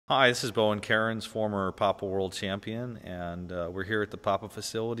Hi, this is Bo and Karen's former Papa World Champion, and we're here at the Papa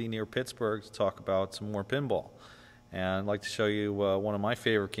facility near Pittsburgh to talk about some more pinball. And I'd like to show you one of my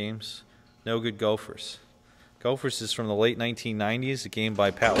favorite games, No Good Gophers. Gophers is from the late 1990s, a game by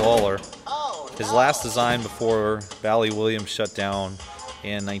Pat Lawler. His last design before Bally Williams shut down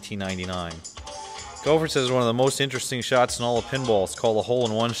in 1999. Gophers has one of the most interesting shots in all of pinball. It's called a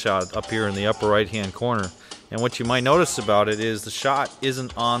hole-in-one shot up here in the upper right-hand corner. And what you might notice about it is the shot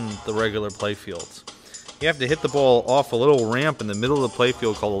isn't on the regular playfields. You have to hit the ball off a little ramp in the middle of the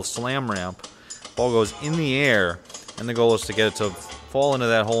playfield called a slam ramp. Ball goes in the air, and the goal is to get it to fall into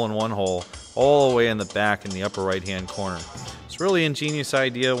that hole-in-one hole all the way in the back in the upper right-hand corner. It's a really ingenious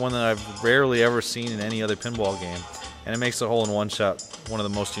idea, one that I've rarely ever seen in any other pinball game, and it makes the hole-in-one shot one of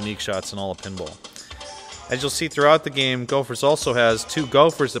the most unique shots in all of pinball. As you'll see throughout the game, Gophers also has two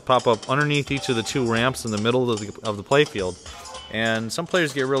gophers that pop up underneath each of the two ramps in the middle of the playfield. And some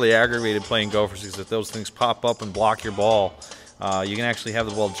players get really aggravated playing gophers because if those things pop up and block your ball, you can actually have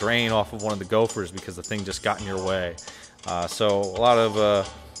the ball drain off of one of the gophers because the thing just got in your way. So a lot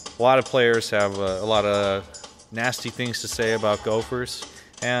of players have a lot of nasty things to say about gophers.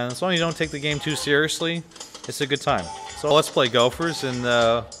 And as long as you don't take the game too seriously, it's a good time. So let's play gophers, and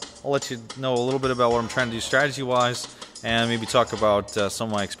I'll let you know a little bit about what I'm trying to do strategy-wise, and maybe talk about some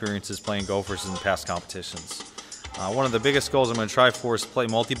of my experiences playing gophers in past competitions. One of the biggest goals I'm going to try for is to play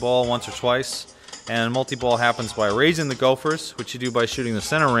multi-ball once or twice, and multi-ball happens by raising the gophers, which you do by shooting the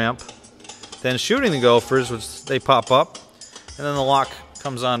center ramp, then shooting the gophers, which they pop up, and then the lock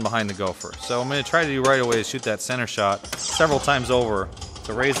comes on behind the gopher. So I'm going to try to do right away is shoot that center shot several times over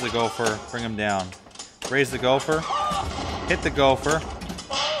to raise the gopher, bring him down. Raise the gopher, hit the gopher,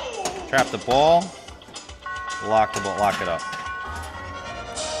 trap the ball, lock it up.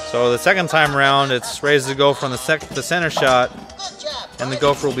 So the second time around, it's raise the gopher on the center shot, and the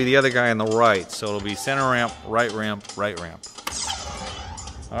gopher will be the other guy on the right. So it'll be center ramp, right ramp, right ramp.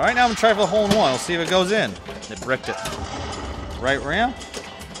 All right, now I'm gonna try for the hole in one. We'll see if it goes in. It bricked it. Right ramp,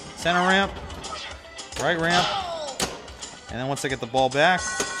 center ramp, right ramp, and then once I get the ball back,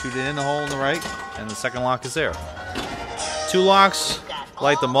 shoot it in the hole in the right, and the second lock is there. Two locks.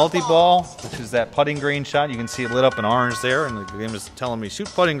 Light the multi-ball, which is that putting green shot. You can see it lit up in orange there, and the game is telling me shoot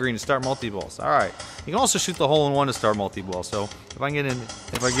putting green to start multi-balls. All right, you can also shoot the hole-in-one to start multi-ball. So if I get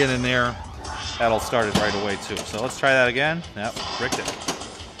in there, that'll start it right away too. So let's try that again. Yep, bricked it.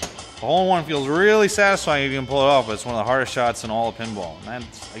 The hole-in-one feels really satisfying if you can pull it off, but it's one of the hardest shots in all of pinball. And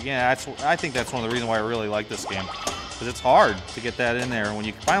again, I think that's one of the reasons why I really like this game, because it's hard to get that in there. When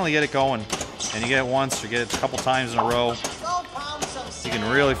you finally get it going, and you get it once or get it a couple times in a row, you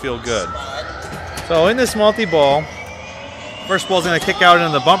can really feel good. So in this multi-ball, first ball's going to kick out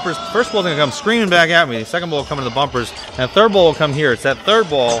into the bumpers. First ball's going to come screaming back at me. The second ball will come into the bumpers, and the third ball will come here. It's that third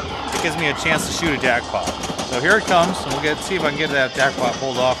ball that gives me a chance to shoot a jackpot. So here it comes, and we'll see if I can get that jackpot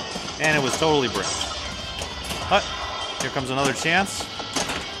pulled off. And it was totally bricked. But here comes another chance,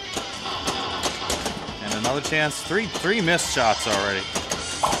 and another chance. Three missed shots already.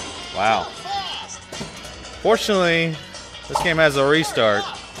 Wow. Fortunately, this game has a restart,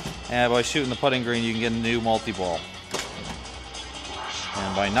 and by shooting the putting green, you can get a new multi-ball.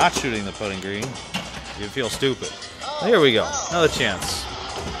 And by not shooting the putting green, you feel stupid. Here we go, another chance.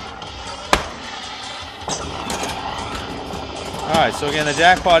 All right, so again, the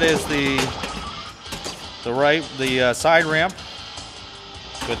jackpot is the side ramp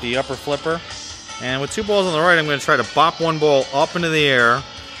with the upper flipper, and with two balls on the right, I'm going to try to bop one ball up into the air,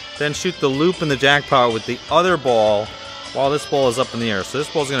 then shoot the loop in the jackpot with the other ball while this ball is up in the air. So this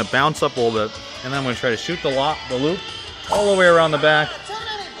ball is going to bounce up a little bit, and then I'm going to try to shoot the loop all the way around the back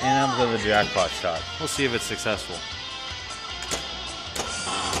and up to the jackpot shot. We'll see if it's successful.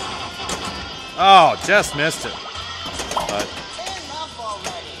 Oh, just missed it. But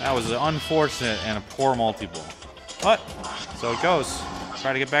that was an unfortunate and a poor multi-ball. But, so it goes.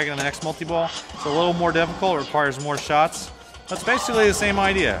 Try to get back into the next multi-ball. It's a little more difficult, it requires more shots. That's basically the same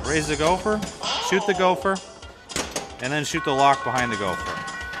idea. Raise the gopher, shoot the gopher, and then shoot the lock behind the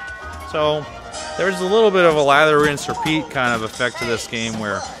gopher. So there's a little bit of a lather, rinse, repeat kind of effect to this game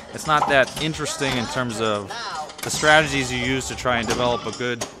where it's not that interesting in terms of the strategies you use to try and develop a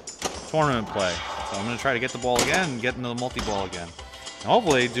good tournament play. So I'm going to try to get the ball again and get into the multi-ball again. And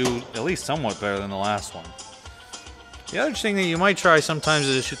hopefully do at least somewhat better than the last one. The other thing that you might try sometimes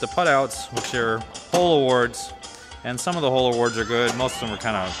is to shoot the put-outs, which are hole awards. And some of the hole awards are good, most of them are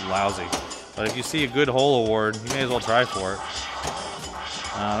kind of lousy. But if you see a good hole award, you may as well try for it.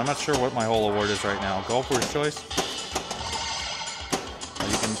 I'm not sure what my hole award is right now. Gopher's choice.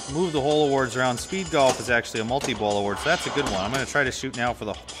 move the hole awards around. Speed golf is actually a multi-ball award, so that's a good one. I'm going to try to shoot now for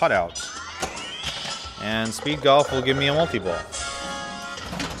the putt out. And speed golf will give me a multi-ball.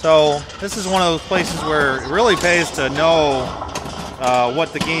 So this is one of those places where it really pays to know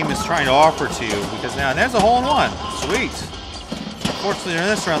what the game is trying to offer to you, because now there's a hole-in-one. Sweet. Unfortunately, in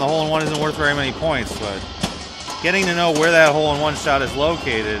this round, the hole-in-one isn't worth very many points, but getting to know where that hole-in-one shot is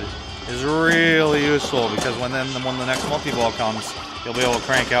located is really useful, because when the next multi-ball comes, you'll be able to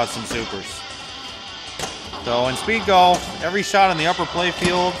crank out some supers. So in speed golf, every shot in the upper play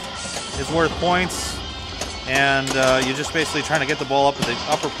field is worth points, and you're just basically trying to get the ball up at the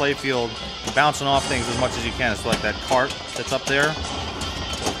upper play field, bouncing off things as much as you can. It's like that cart that's up there.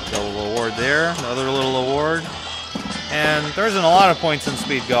 A little award there, another little award. And there isn't a lot of points in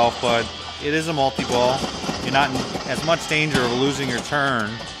speed golf, but it is a multi-ball. You're not in as much danger of losing your turn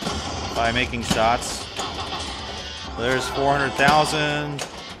by making shots. There's 400,000,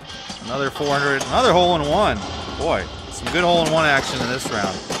 another 400, another hole-in-one. Boy, some good hole-in-one action in this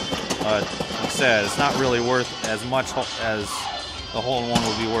round. But like I said, it's not really worth as much as the hole-in-one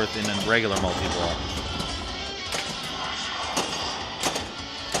would be worth in a regular multi-ball.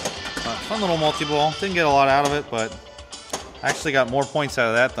 Fun little multi-ball. Didn't get a lot out of it, but I actually got more points out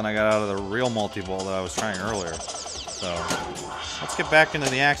of that than I got out of the real multi-ball that I was trying earlier. So let's get back into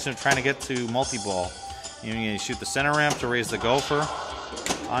the action of trying to get to multi-ball. You shoot the center ramp to raise the gopher.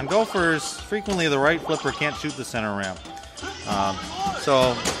 On gophers, frequently the right flipper can't shoot the center ramp.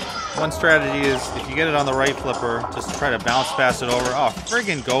 So one strategy is, if you get it on the right flipper, just to try to bounce pass it over. Oh,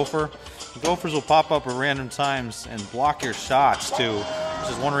 friggin' gopher. The gophers will pop up at random times and block your shots too,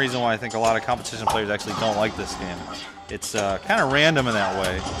 which is one reason why I think a lot of competition players actually don't like this game. It's kind of random in that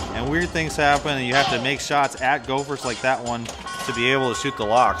way, and weird things happen, and you have to make shots at gophers like that one to be able to shoot the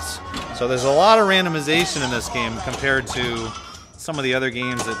locks. So there's a lot of randomization in this game compared to some of the other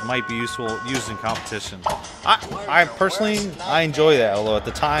games that might be used in competition. I personally enjoy that, although at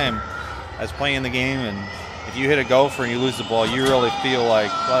the time I was playing the game, and if you hit a gopher and you lose the ball, you really feel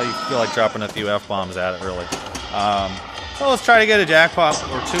like, well, you feel like dropping a few F-bombs at it, really. So let's try to get a jackpot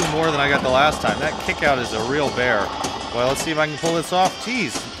or two more than I got the last time. That kick out is a real bear. Well, let's see if I can pull this off.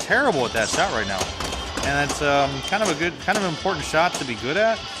 Jeez, I'm terrible at that shot right now. And it's kind of important shot to be good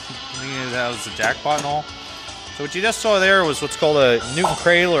at. I mean, that was a jackpot and all. So what you just saw there was what's called a Newton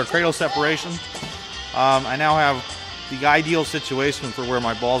cradle or cradle separation. I now have the ideal situation for where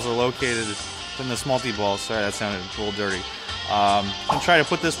my balls are located from this multi-ball. Sorry, that sounded a little dirty. I'm trying to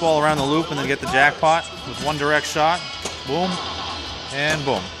put this ball around the loop and then get the jackpot with one direct shot. Boom. And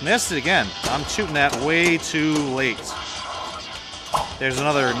boom. Missed it again. I'm shooting that way too late. There's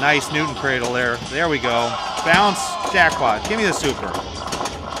another nice Newton cradle there. There we go. Bounce. Jackpot. Give me the super.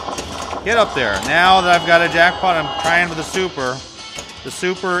 Get up there. Now that I've got a jackpot, I'm trying with the super. The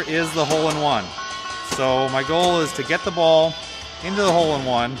super is the hole-in-one. So my goal is to get the ball into the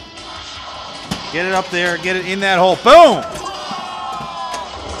hole-in-one. Get it up there. Get it in that hole. Boom!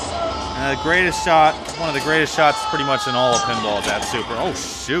 And the greatest shot, one of the greatest shots pretty much in all of pinball is that super. Oh,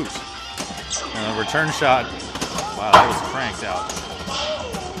 shoot. And a return shot. Wow, that was cranked out.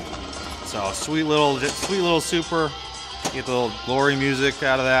 So, sweet little super. Get the little glory music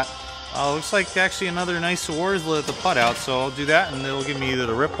out of that. Looks like actually another nice award is at the putt out, so I'll do that, and it'll give me either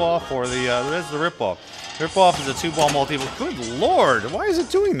the rip-off or there's the rip-off. Rip-off is a two-ball multi-ball. Good Lord, why is it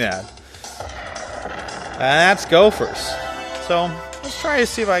doing that? And that's Gophers. So, let's try to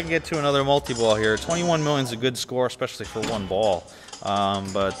see if I can get to another multi-ball here. 21 million is a good score, especially for one ball.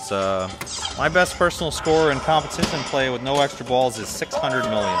 But my best personal score in competition play with no extra balls is 600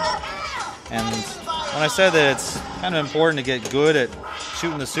 million. And when I said that it's kind of important to get good at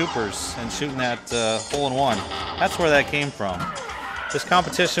shooting the supers and shooting that hole-in-one, that's where that came from. This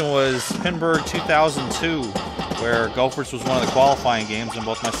competition was Pinball 2002, where Gophers was one of the qualifying games, and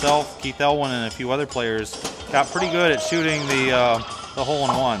both myself, Keith Elwin, and a few other players got pretty good at shooting the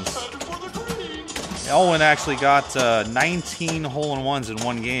hole-in-ones. Elwin actually got 19 hole-in-ones in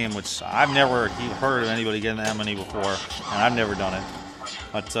one game, which I've never heard of anybody getting that many before, and I've never done it.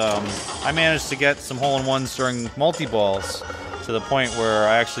 But I managed to get some hole-in-ones during multi-balls to the point where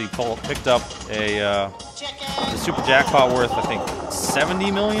I actually picked up a super jackpot worth, I think,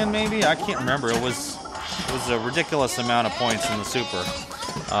 70 million maybe? I can't remember. It was a ridiculous amount of points in the super.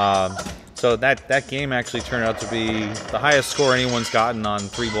 So that game actually turned out to be the highest score anyone's gotten on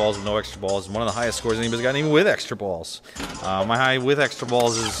 3 balls with no extra balls, and one of the highest scores anybody's gotten even with extra balls. My high with extra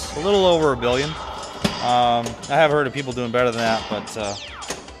balls is a little over $1 billion. I have heard of people doing better than that, but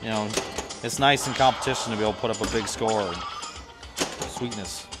you know, it's nice in competition to be able to put up a big score.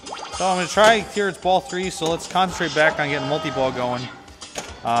 Sweetness. So I'm going to try here. It's ball 3, so let's concentrate back on getting multi-ball going.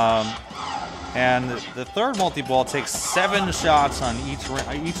 And the third multi-ball takes 7 shots on each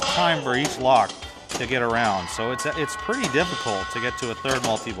time for each lock to get around. So it's pretty difficult to get to a third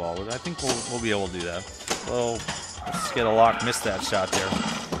multi-ball. I think we'll be able to do that. So let's get a lock. Missed that shot there.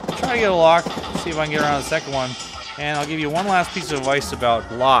 Try to get a lock. See if I can get around the second one. And I'll give you one last piece of advice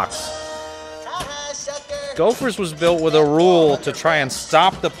about locks. Gophers was built with a rule to try and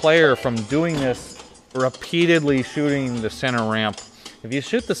stop the player from doing this repeatedly, shooting the center ramp. If you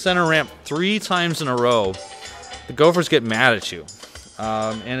shoot the center ramp 3 times in a row, the Gophers get mad at you.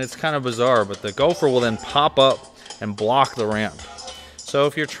 And it's kind of bizarre, but the Gopher will then pop up and block the ramp. So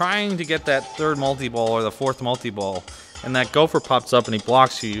if you're trying to get that third multi-ball or the fourth multi-ball, and that Gopher pops up and he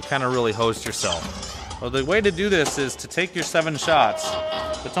blocks you, you kind of really hosed yourself. Well, the way to do this is to take your 7 shots,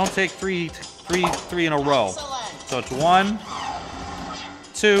 but don't take three in a row. So it's 1,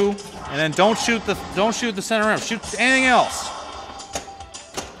 2, and then don't shoot the center ramp. Shoot anything else.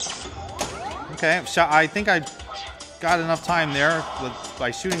 Okay, I think I got enough time there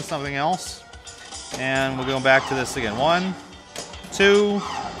by shooting something else, and we'll go back to this again. 1, 2.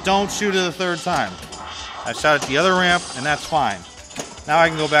 Don't shoot it the third time. I shot at the other ramp, and that's fine. Now I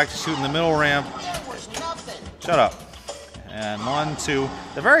can go back to shooting the middle ramp. Shut up. And 1, 2.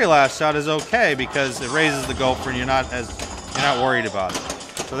 The very last shot is okay because it raises the Gopher and you're not worried about it.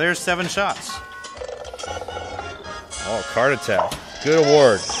 So there's 7 shots. Oh, card attack. Good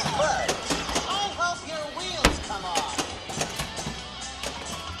award.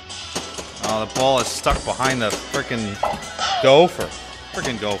 Oh, the ball is stuck behind the frickin' Gopher.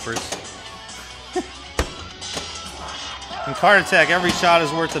 Frickin' Gophers. In card attack, every shot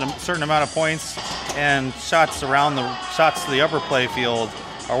is worth a certain amount of points, and shots to the upper play field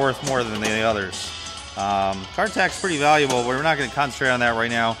are worth more than the others. Card attack's pretty valuable, but we're not going to concentrate on that right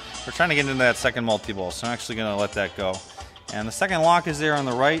now. We're trying to get into that second multi-ball, so I'm actually going to let that go. And the second lock is there on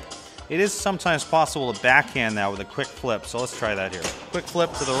the right. It is sometimes possible to backhand that with a quick flip, so let's try that here. Quick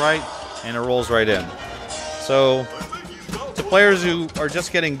flip to the right, and it rolls right in. So to players who are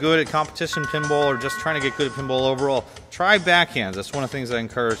just getting good at competition pinball or just trying to get good at pinball overall, try backhands. That's one of the things I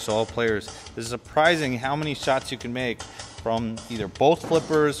encourage to all players. It's surprising how many shots you can make from either both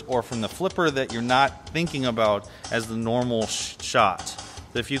flippers or from the flipper that you're not thinking about as the normal shot.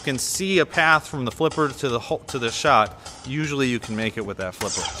 If you can see a path from the flipper to the shot, usually you can make it with that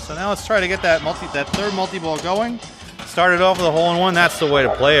flipper. So now let's try to get that third multi-ball going. Start it off with a hole-in-one. That's the way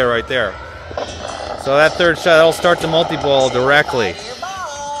to play it right there. So that third shot, that'll start the multi-ball directly.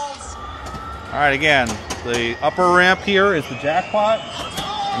 All right, again, the upper ramp here is the jackpot.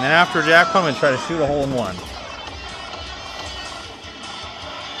 And then after jackpot, I'm going to try to shoot a hole-in-one.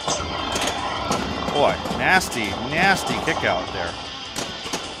 Boy, nasty, nasty kick out there.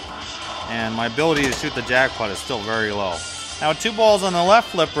 And my ability to shoot the jackpot is still very low. Now with 2 balls on the left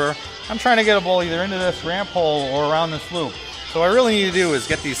flipper, I'm trying to get a ball either into this ramp hole or around this loop. So what I really need to do is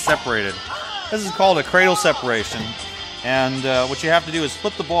get these separated. This is called a cradle separation. And what you have to do is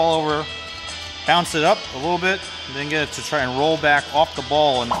flip the ball over, bounce it up a little bit, and then get it to try and roll back off the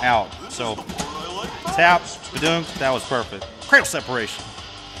ball and out. So tap, badunk, that was perfect. Cradle separation.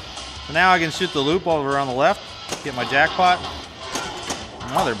 So now I can shoot the loop over on the left, get my jackpot.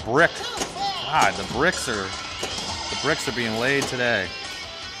 Another brick. God, the bricks are being laid today.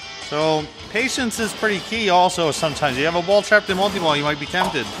 So patience is pretty key also sometimes. You have a ball trapped in multi-ball, you might be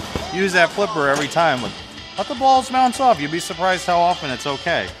tempted. Use that flipper every time. Let the balls bounce off. You'd be surprised how often it's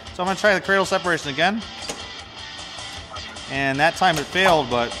okay. So I'm going to try the cradle separation again. And that time it failed,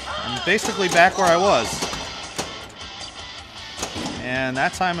 but I'm basically back where I was. And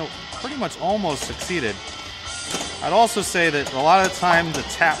that time it pretty much almost succeeded. I'd also say that a lot of the time the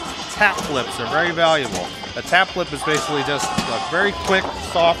tap flips are very valuable. A tap flip is basically just a very quick,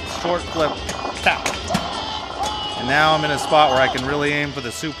 soft, short flip tap. And now I'm in a spot where I can really aim for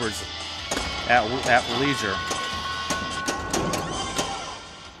the supers at leisure.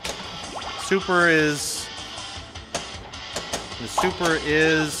 The super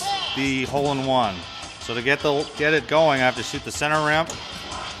is the hole-in-one. So to get it going, I have to shoot the center ramp.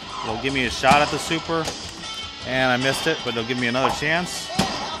 It'll give me a shot at the super. And I missed it, but it'll give me another chance.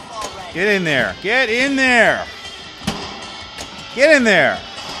 Get in there. Get in there. Get in there.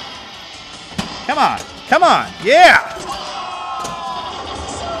 Come on. Come on. Yeah.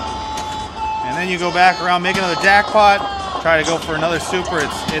 And then you go back around, make another jackpot, try to go for another super.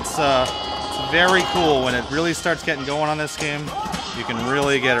 It's very cool when it really starts getting going on this game. You can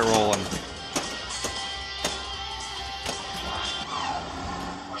really get it rolling.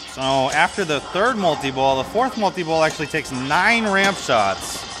 So after the third multi-ball, the fourth multi-ball actually takes 9 ramp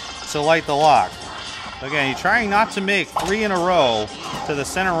shots to light the lock. Again, you're trying not to make 3 in a row to the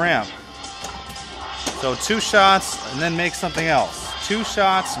center ramp. So 2 shots and then make something else. 2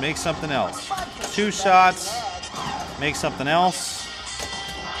 shots, make something else. 2 shots, make something else.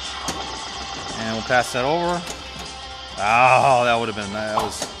 And we'll pass that over. Oh, that would have been, that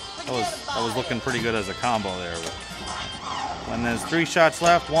was looking pretty good as a combo there. When there's 3 shots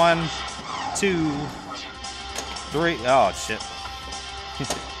left, 1, 2, 3. Oh shit.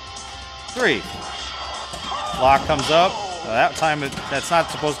 3. Lock comes up. That time, that's not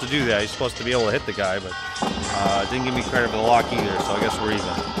supposed to do that. You're supposed to be able to hit the guy, but it didn't give me credit for the lock either, so I guess we're even.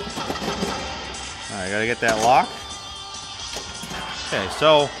 Alright, gotta get that lock. Okay,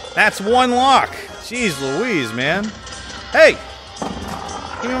 so that's 1 lock. Jeez Louise, man. Hey!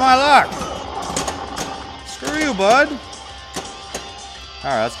 Give me my lock. Screw you, bud.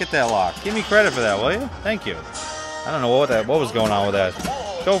 Alright, let's get that lock. Give me credit for that, will you? Thank you. I don't know what was going on with that.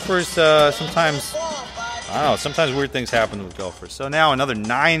 Gophers, sometimes, I don't know, sometimes weird things happen with Gophers. So now another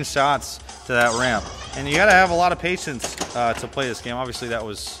 9 shots to that ramp. And you gotta have a lot of patience to play this game. Obviously that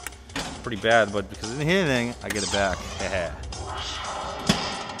was pretty bad, but because I didn't hit anything, I get it back.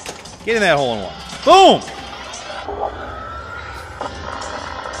 Get in that hole in one. Boom!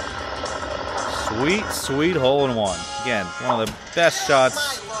 Sweet, sweet hole in one. Again, one of the best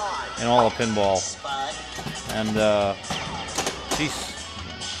shots in all of pinball. And, geez.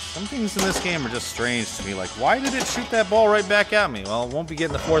 Some things in this game are just strange to me. Like, why did it shoot that ball right back at me? Well, it won't be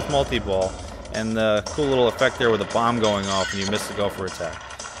getting the 4th multi-ball. And the cool little effect there with a bomb going off and you miss the Gopher attack.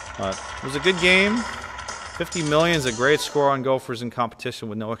 But it was a good game. 50 million is a great score on Gophers in competition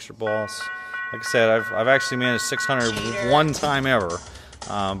with no extra balls. Like I said, I've actually managed 600 one time ever.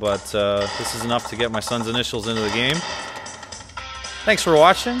 But this is enough to get my son's initials into the game. Thanks for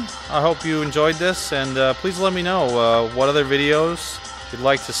watching. I hope you enjoyed this. And please let me know what other videos you'd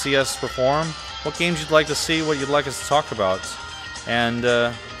like to see us perform, what games you'd like to see, what you'd like us to talk about. And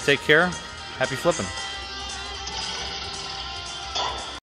take care. Happy flipping.